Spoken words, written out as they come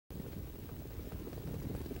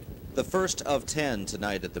The first of 10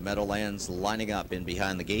 tonight at the Meadowlands, lining up in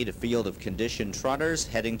behind the gate, a field of conditioned trotters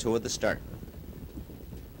heading toward the start.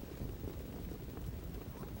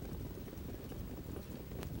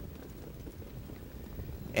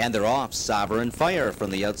 And they're off. Sovereign Fire from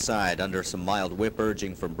the outside under some mild whip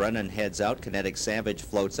urging from Brennan heads out. Kinetic Savage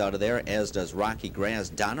floats out of there, as does Rocky Grass.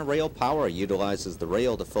 Donna Rail Power utilizes the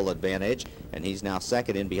rail to full advantage, and he's now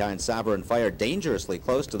second in behind Sovereign Fire, dangerously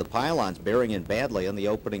close to the pylons, bearing in badly on the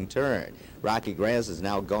opening turn. Rocky Grass is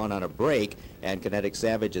now gone on a break, and Kinetic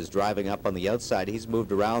Savage is driving up on the outside. He's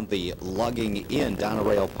moved around the lugging in Donna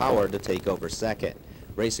Rail Power to take over second.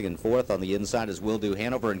 Racing in fourth on the inside is Will Do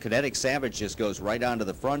Hanover, and Kinetic Savage just goes right onto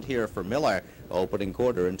the front here for Miller, opening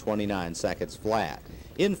quarter in 29 seconds flat.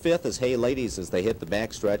 In fifth is Hey Ladies as they hit the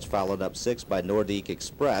backstretch, followed up sixth by Nordique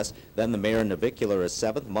Express. Then the Mare Navicular is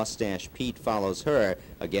seventh. Mustache Pete follows her,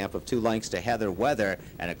 a gap of 2 lengths to Heather Weather,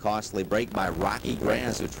 and a costly break by Rocky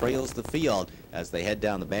Grass, who trails the field as they head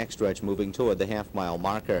down the backstretch, moving toward the half-mile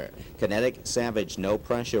marker. Kinetic Savage, no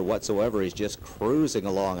pressure whatsoever. He's just cruising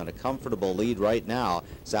along on a comfortable lead right now.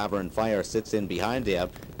 Sovereign Fire sits in behind him.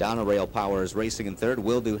 Donna Rail Power is racing in third.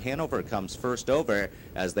 Will Do Hanover comes first over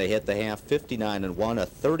as they hit the half, 59-1, a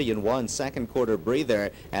 30-1 second quarter breather,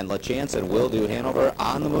 and LaChance and Will Do Hanover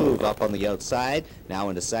on the move up on the outside. Now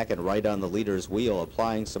into second, right on the leader's wheel,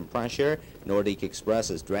 applying some pressure. Nordique Express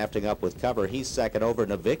is drafting up with cover. He's second over.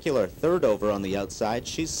 Navicular third over on the outside.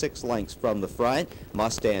 She's 6 lengths from the front.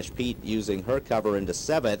 Mustache Pete using her cover into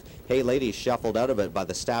seventh. Hey Ladies shuffled out of it by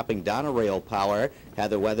the stopping Donna Rail Power.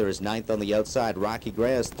 Heather Weather is ninth on the outside. Rocky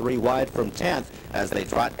Grass 3 wide from 10th. As they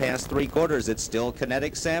trot past 3/4, it's still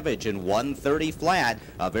Kinetic Savage in 130 flat.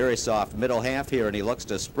 A very soft middle half here, and he looks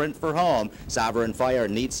to sprint for home. Sovereign Fire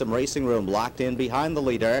needs some racing room, locked in behind the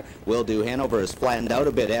leader. Will Do Hanover is flattened out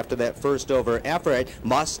a bit after that first over effort.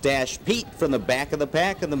 Mustache Pete from the back of the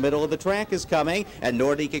pack in the middle of the track is coming, and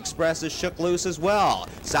Nordique Express is shook loose as well.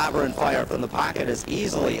 Sovereign Fire from the pocket has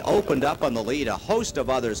easily opened up on the lead. A host of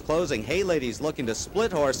others closing. Hey Ladies looking to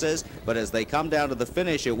split horses, but as they come down to the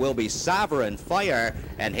finish, it will be Sovereign Fire,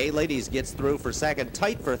 and Hey Ladies gets through for second.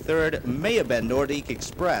 Tight for third may have been Nordique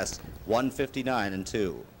Express,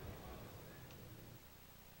 159-2.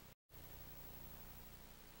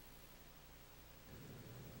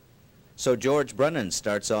 So George Brennan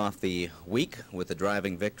starts off the week with the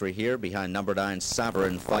driving victory here behind number 9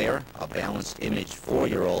 Sovereign Fire, a balanced image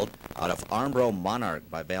 4-year-old out of Armbro Monarch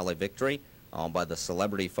by Valley Victory, owned by the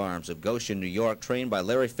Celebrity Farms of Goshen, New York, trained by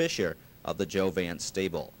Larry Fisher of the Joe Vance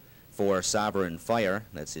stable. For Sovereign Fire,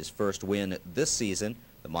 that's his first win this season,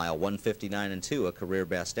 the mile 159-2, a career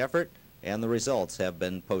best effort, and the results have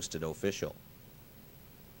been posted official.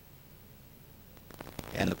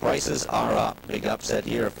 And the prices are up. Big upset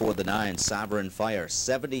here for the 9 Sovereign Fire,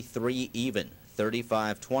 73 even,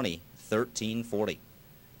 35-20, 13-40.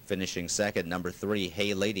 Finishing second, number 3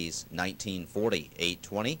 Hey Ladies, 19-40,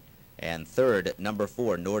 8-20. And third, number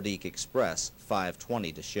 4 Nordique Express,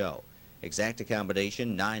 5-20 to show. Exact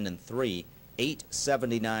accommodation 9 and 3,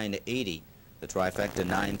 879.80. The trifecta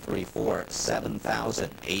 934,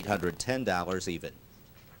 $7,810 even.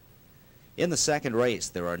 In the second race,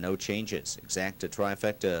 there are no changes. Exacta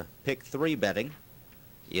trifecta pick 3 betting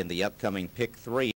in the upcoming pick 3.